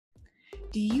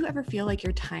Do you ever feel like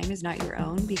your time is not your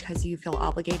own because you feel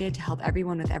obligated to help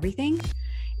everyone with everything?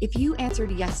 If you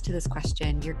answered yes to this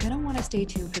question, you're going to want to stay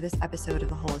tuned for this episode of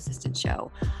the Whole Assistant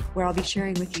Show, where I'll be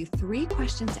sharing with you 3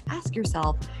 questions to ask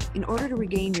yourself in order to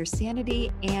regain your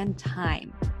sanity and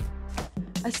time.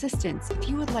 Assistants, if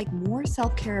you would like more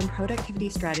self-care and productivity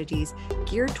strategies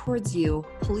geared towards you,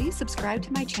 please subscribe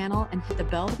to my channel and hit the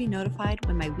bell to be notified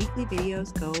when my weekly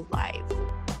videos go live.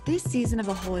 This season of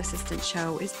the Whole Assistant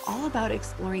Show is all about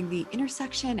exploring the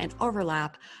intersection and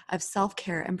overlap of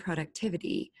self-care and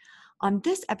productivity. On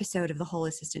this episode of the Whole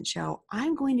Assistant Show,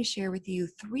 I'm going to share with you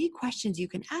 3 questions you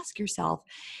can ask yourself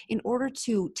in order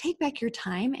to take back your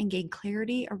time and gain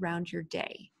clarity around your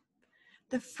day.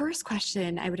 The first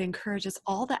question I would encourage us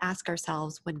all to ask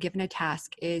ourselves when given a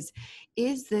task is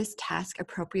this task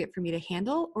appropriate for me to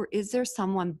handle, or is there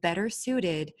someone better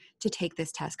suited to take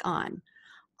this task on?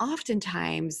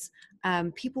 Oftentimes,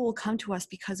 people will come to us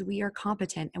because we are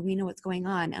competent and we know what's going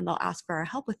on, and they'll ask for our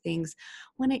help with things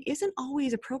when it isn't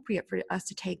always appropriate for us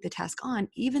to take the task on,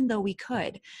 even though we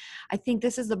could. I think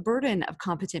this is the burden of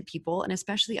competent people, and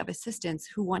especially of assistants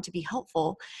who want to be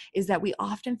helpful, is that we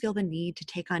often feel the need to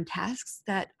take on tasks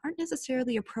that aren't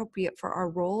necessarily appropriate for our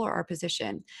role or our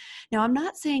position. Now, I'm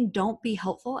not saying don't be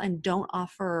helpful and don't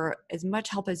offer as much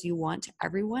help as you want to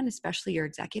everyone, especially your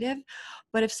executive,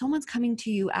 but if someone's coming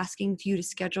to you asking you to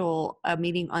schedule a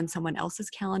meeting on someone else's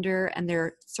calendar and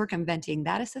they're circumventing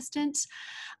that assistant,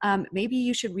 maybe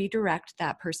you should redirect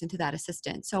that person to that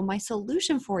assistant. So my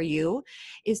solution for you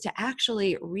is to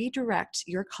actually redirect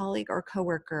your colleague or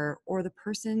coworker or the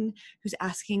person who's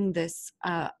asking this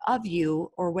of you,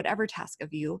 or whatever task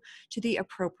of you, to the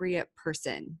appropriate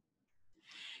person.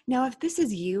 Now, if this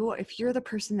is you, if you're the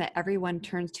person that everyone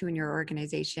turns to in your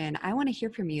organization, I want to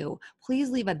hear from you. Please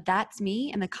leave a "that's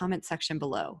me" in the comment section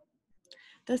below.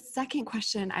 The second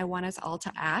question I want us all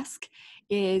to ask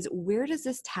is, where does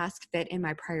this task fit in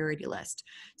my priority list?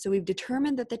 So we've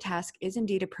determined that the task is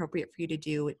indeed appropriate for you to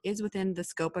do. It is within the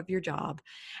scope of your job.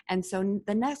 And so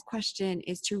the next question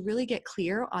is to really get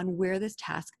clear on where this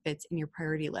task fits in your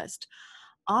priority list.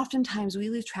 Oftentimes, we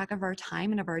lose track of our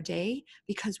time and of our day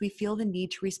because we feel the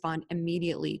need to respond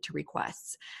immediately to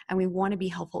requests, and we want to be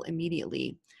helpful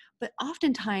immediately. But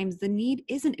oftentimes, the need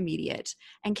isn't immediate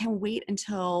and can wait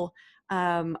until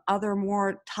other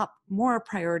more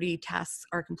priority tasks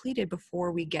are completed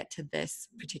before we get to this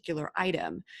particular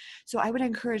item. So I would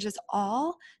encourage us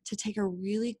all to take a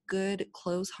really good,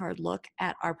 close, hard look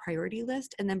at our priority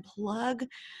list and then plug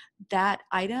that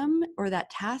item or that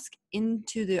task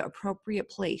into the appropriate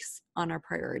place on our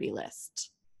priority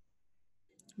list.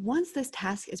 Once this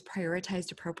task is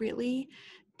prioritized appropriately,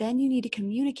 then you need to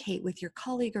communicate with your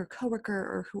colleague or coworker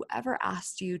or whoever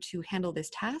asked you to handle this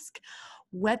task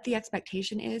what the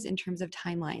expectation is in terms of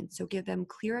timeline. So give them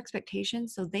clear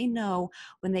expectations so they know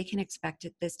when they can expect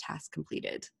this task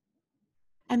completed.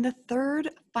 And the third,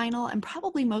 final, and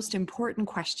probably most important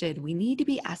question we need to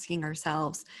be asking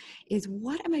ourselves is,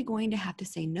 what am I going to have to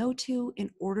say no to in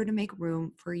order to make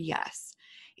room for yes?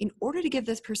 In order to give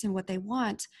this person what they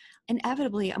want,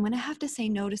 inevitably, I'm going to have to say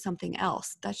no to something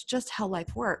else. That's just how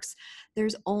life works.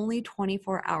 There's only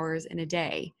 24 hours in a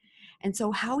day. And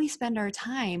so how we spend our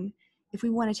time, if we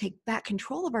want to take back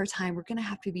control of our time, we're going to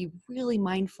have to be really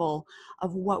mindful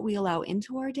of what we allow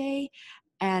into our day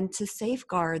and to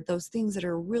safeguard those things that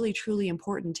are really, truly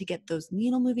important to get those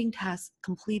needle-moving tasks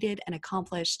completed and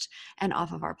accomplished and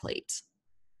off of our plate.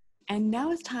 And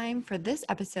now it's time for this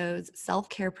episode's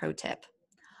self-care pro tip.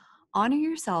 Honor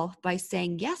yourself by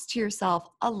saying yes to yourself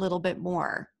a little bit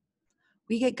more.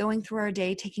 We get going through our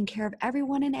day taking care of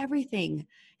everyone and everything,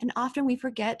 and often we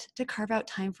forget to carve out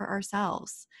time for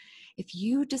ourselves. If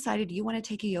you decided you want to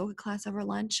take a yoga class over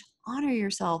lunch, honor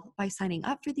yourself by signing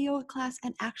up for the yoga class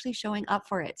and actually showing up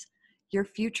for it. Your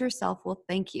future self will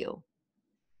thank you.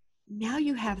 Now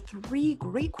you have 3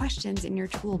 great questions in your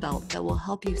tool belt that will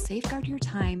help you safeguard your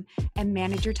time and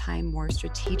manage your time more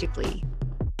strategically.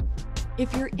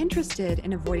 If you're interested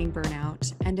in avoiding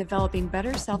burnout and developing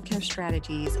better self-care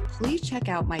strategies, please check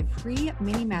out my free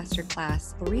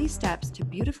mini-masterclass, 3 Steps to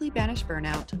Beautifully Banish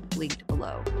Burnout, linked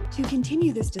below. To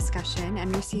continue this discussion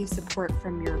and receive support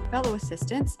from your fellow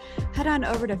assistants, head on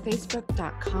over to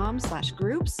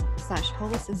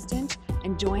facebook.com/groups/wholeassistant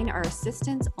and join our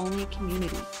assistants-only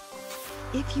community.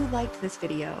 If you liked this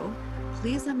video,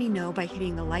 please let me know by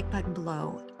hitting the like button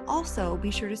below. Also,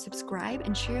 be sure to subscribe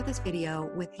and share this video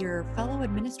with your fellow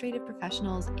administrative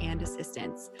professionals and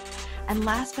assistants. And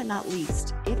last but not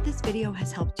least, if this video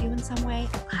has helped you in some way,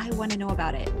 I want to know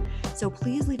about it. So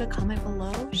please leave a comment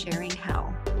below sharing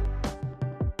how.